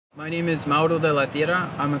My name is Mauro de la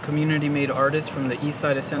Tierra. I'm a community-made artist from the east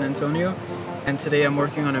side of San Antonio, and today I'm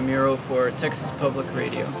working on a mural for Texas Public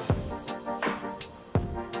Radio.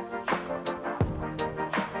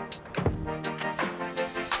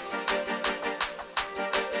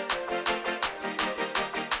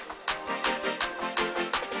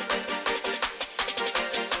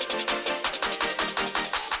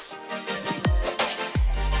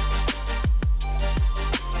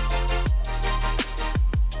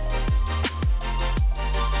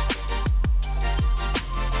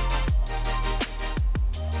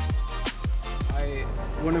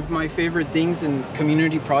 One of my favorite things in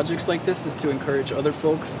community projects like this is to encourage other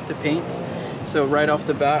folks to paint. So right off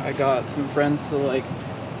the bat, I got some friends to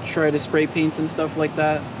try to spray paint and stuff like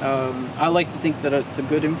that. I like to think that it's a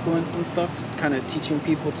good influence and stuff, kind of teaching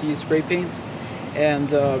people to use spray paint. And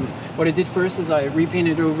what I did first is I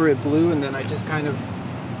repainted over it blue, and then I just kind of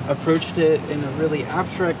approached it in a really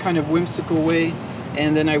abstract, kind of whimsical way.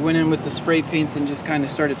 And then I went in with the spray paint and just kind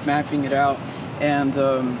of started mapping it out. And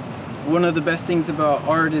one of the best things about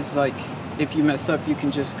art is if you mess up, you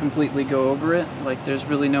can just completely go over it. There's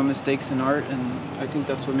really no mistakes in art, and I think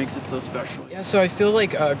that's what makes it so special. Yeah, so I feel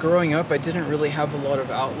like growing up, I didn't really have a lot of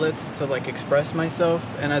outlets to express myself,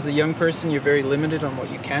 and as a young person, you're very limited on what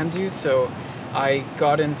you can do. So I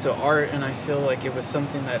got into art, and I feel like it was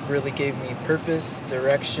something that really gave me purpose,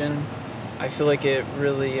 direction. I feel like it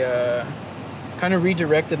really kind of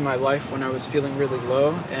redirected my life when I was feeling really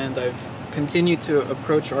low, and I've continued to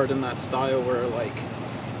approach art in that style where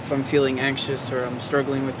if I'm feeling anxious or I'm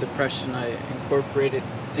struggling with depression, I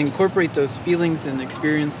incorporate those feelings and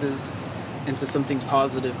experiences into something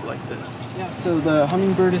positive like this. Yeah, so the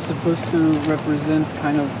hummingbird is supposed to represent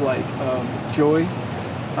kind of joy,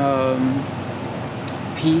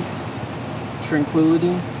 peace,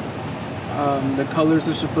 tranquility. The colors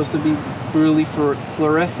are supposed to be really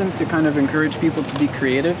fluorescent to kind of encourage people to be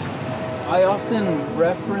creative. I often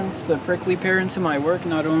reference the prickly pear into my work,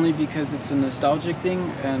 not only because it's a nostalgic thing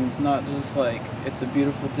and not just it's a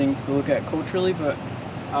beautiful thing to look at culturally, but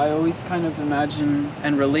I always kind of imagine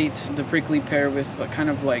and relate the prickly pear with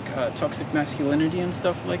toxic masculinity and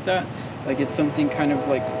stuff like that. It's something kind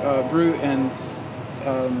of brute and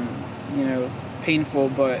painful,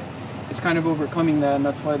 but it's kind of overcoming that, and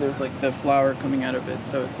that's why there's the flower coming out of it.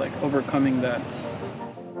 So it's overcoming that.